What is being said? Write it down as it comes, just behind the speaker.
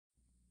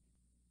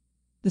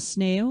The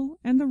Snail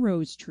and the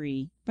Rose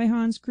Tree, by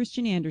Hans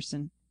Christian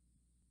Andersen.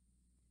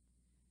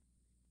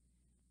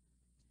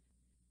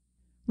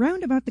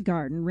 Round about the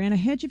garden ran a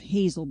hedge of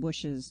hazel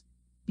bushes.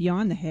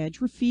 Beyond the hedge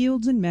were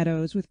fields and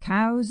meadows with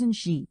cows and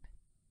sheep.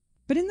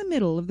 But in the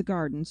middle of the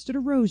garden stood a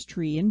rose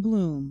tree in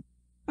bloom,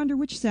 under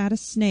which sat a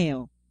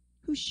snail,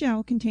 whose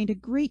shell contained a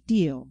great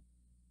deal,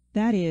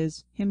 that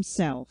is,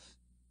 himself.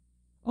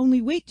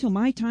 "Only wait till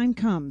my time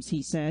comes,"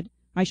 he said.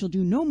 "I shall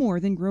do no more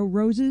than grow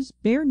roses,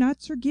 bear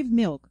nuts, or give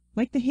milk,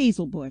 like the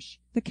hazel bush,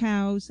 the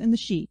cows, and the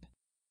sheep."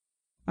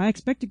 "I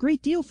expect a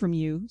great deal from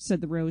you,"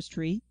 said the rose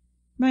tree.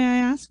 "May I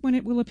ask when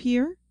it will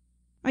appear?"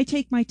 "I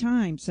take my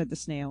time," said the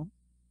snail.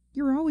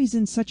 "You're always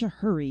in such a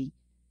hurry.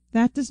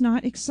 That does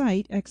not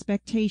excite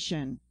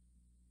expectation."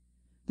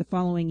 The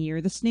following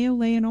year the snail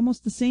lay in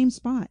almost the same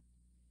spot,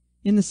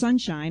 in the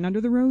sunshine under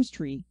the rose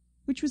tree,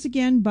 which was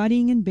again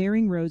budding and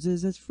bearing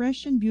roses as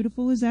fresh and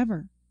beautiful as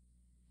ever.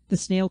 The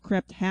snail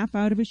crept half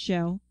out of his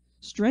shell,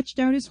 stretched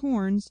out his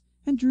horns,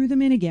 and drew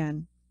them in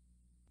again.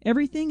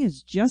 "Everything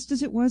is just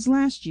as it was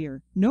last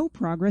year, no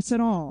progress at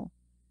all.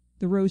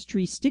 The rose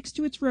tree sticks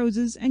to its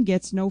roses and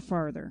gets no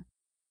farther."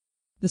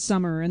 The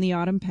summer and the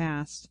autumn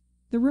passed.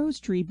 The rose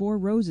tree bore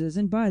roses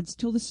and buds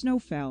till the snow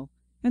fell,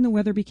 and the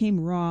weather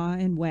became raw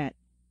and wet.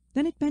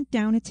 Then it bent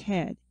down its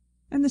head,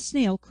 and the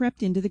snail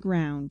crept into the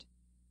ground.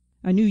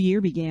 A new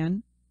year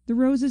began. The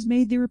roses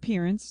made their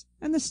appearance,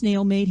 and the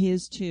snail made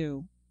his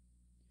too.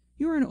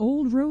 "You're an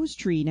old rose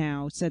tree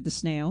now," said the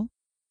snail.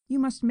 "You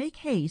must make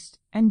haste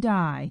and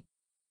die.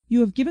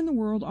 You have given the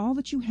world all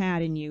that you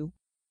had in you.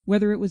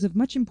 Whether it was of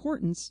much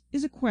importance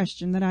is a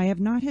question that I have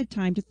not had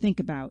time to think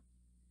about.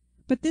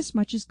 But this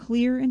much is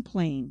clear and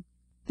plain,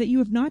 that you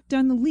have not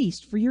done the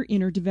least for your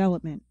inner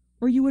development,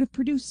 or you would have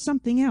produced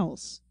something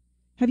else.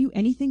 Have you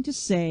anything to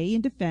say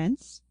in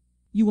defense?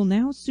 You will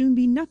now soon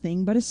be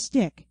nothing but a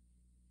stick.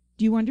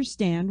 Do you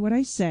understand what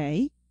I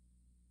say?"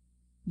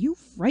 "You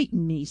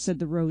frighten me," said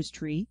the rose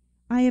tree.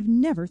 "I have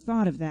never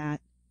thought of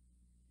that."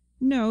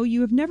 "No, you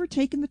have never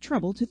taken the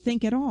trouble to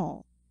think at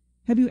all.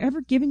 Have you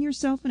ever given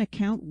yourself an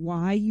account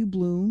why you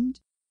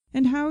bloomed,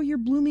 and how your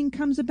blooming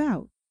comes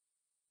about?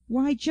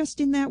 Why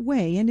just in that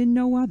way and in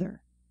no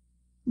other?"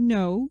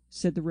 "No,"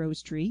 said the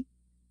rose tree.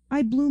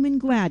 "I bloom in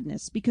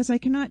gladness because I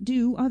cannot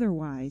do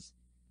otherwise.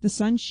 The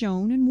sun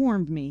shone and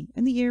warmed me,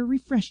 and the air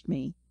refreshed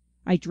me.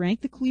 I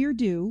drank the clear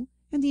dew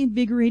and the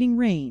invigorating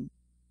rain.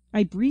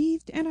 I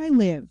breathed and I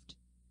lived.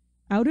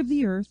 Out of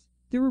the earth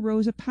there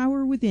arose a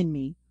power within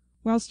me,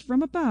 whilst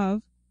from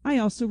above I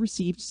also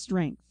received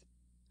strength.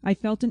 I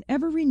felt an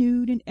ever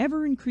renewed and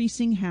ever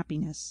increasing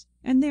happiness,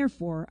 and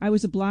therefore I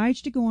was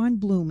obliged to go on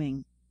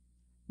blooming.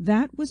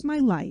 That was my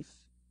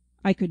life.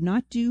 I could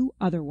not do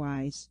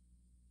otherwise."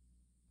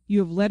 "You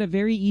have led a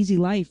very easy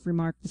life,"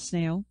 remarked the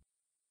snail.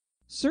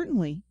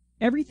 "Certainly.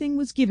 Everything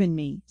was given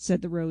me,"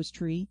 said the rose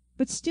tree,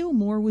 "but still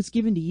more was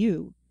given to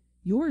you.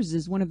 Yours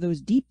is one of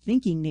those deep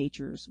thinking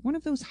natures, one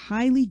of those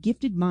highly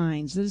gifted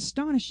minds that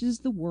astonishes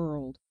the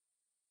world."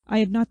 "I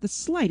have not the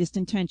slightest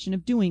intention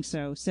of doing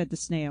so," said the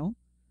snail.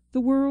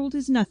 "The world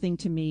is nothing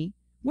to me.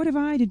 What have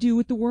I to do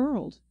with the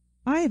world?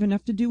 I have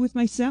enough to do with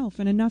myself,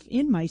 and enough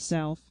in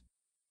myself.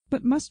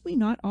 But must we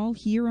not all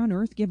here on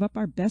earth give up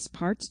our best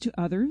parts to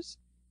others,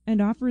 and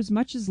offer as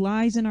much as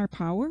lies in our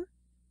power?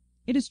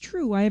 It is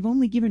true I have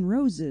only given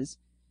roses,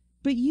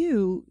 but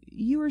you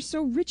are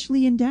so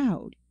richly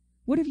endowed.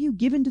 What have you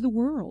given to the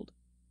world?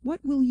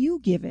 What will you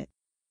give it?"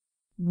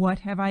 "What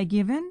have I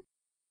given?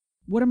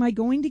 What am I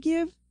going to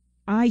give?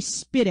 I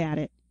spit at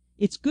it.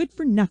 It's good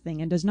for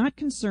nothing, and does not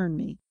concern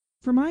me.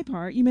 For my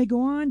part, you may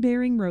go on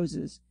bearing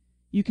roses.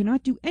 You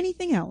cannot do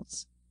anything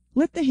else.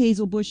 Let the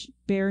hazel bush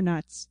bear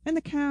nuts, and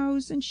the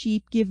cows and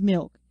sheep give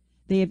milk.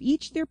 They have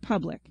each their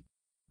public.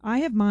 I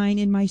have mine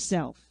in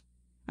myself.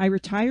 I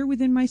retire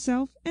within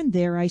myself, and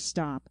there I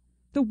stop.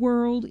 The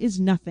world is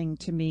nothing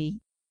to me."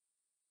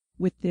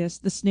 With this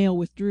the snail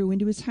withdrew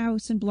into his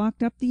house and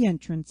blocked up the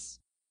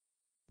entrance.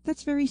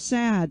 "That's very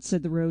sad,"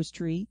 said the rose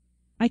tree.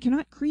 "I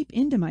cannot creep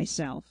into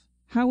myself,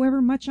 however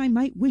much I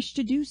might wish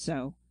to do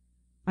so.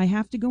 I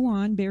have to go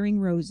on bearing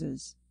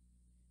roses.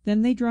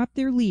 Then they drop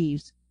their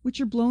leaves,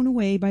 which are blown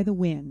away by the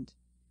wind.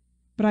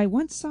 But I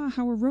once saw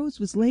how a rose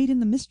was laid in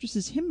the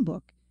mistress's hymn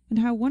book, and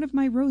how one of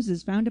my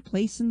roses found a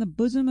place in the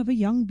bosom of a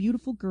young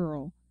beautiful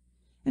girl,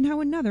 and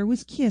how another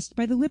was kissed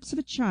by the lips of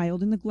a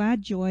child in the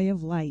glad joy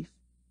of life.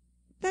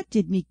 That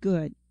did me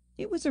good.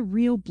 It was a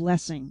real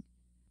blessing.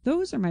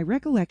 Those are my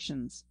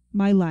recollections,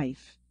 my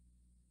life."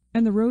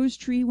 And the rose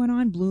tree went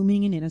on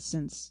blooming in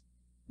innocence,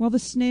 while the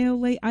snail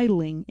lay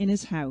idling in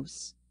his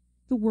house.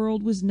 The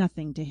world was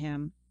nothing to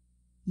him.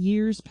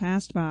 Years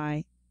passed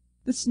by.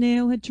 The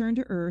snail had turned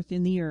to earth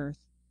in the earth,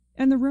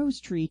 and the rose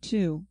tree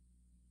too.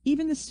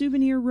 Even the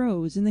souvenir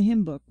rose in the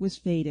hymn book was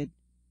faded,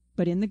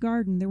 but in the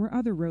garden there were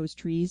other rose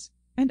trees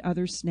and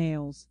other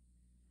snails.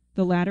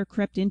 The latter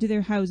crept into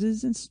their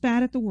houses and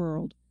spat at the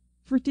world,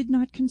 for it did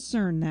not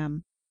concern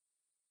them.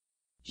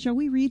 Shall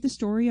we read the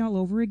story all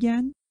over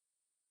again?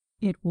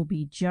 It will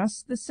be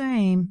just the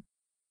same.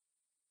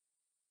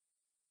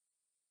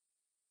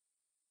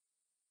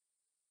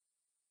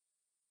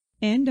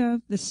 End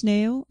of The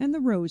Snail and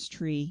the Rose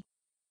Tree.